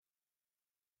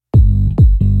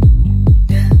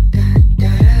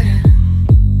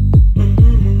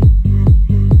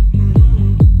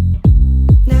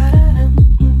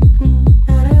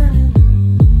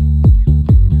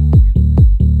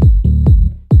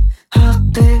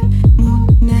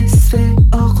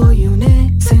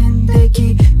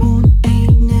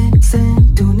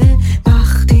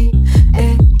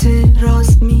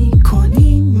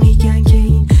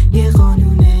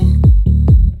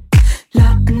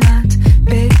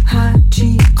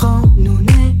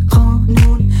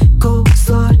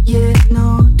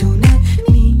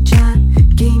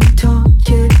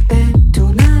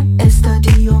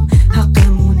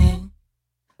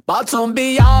خانم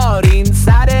بیارین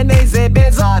سر نیزه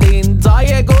بذارین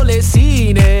دای گل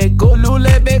سینه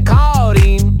گلوله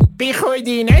بکارین بی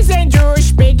خودین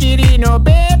زنجوش بگیرین و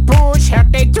بپوش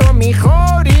حق تو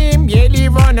میخوریم یه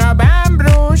لیوان آبم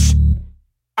روش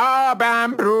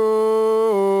آبم روش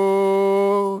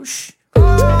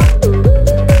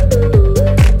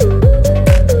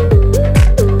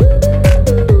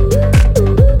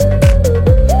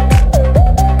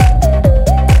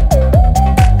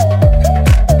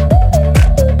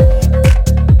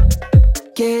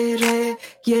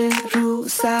یه رو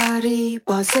سری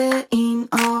بازه این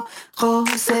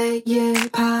آغازه یه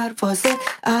پروازه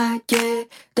اگه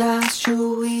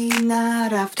دستشویی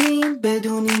نرفتیم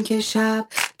بدونین که شب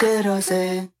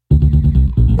درازه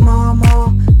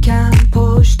ماما کم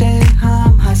پشت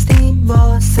هم هستیم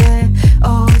واسه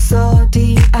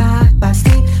آزادی عهد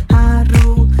بستیم هر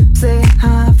روز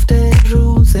هفته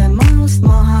روز ماست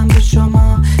ما هم به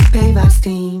شما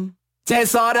پیوستیم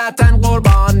جسارتن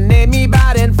قربان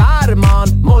نمیبرن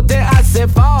فرمان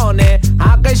متاسفانه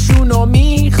حقشونو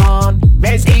میخوان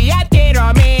وضعیت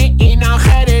گرامه این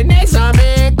آخر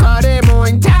نظامه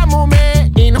کارمون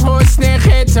تمومه این حسن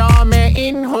ختامه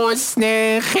این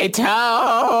حسن ختامه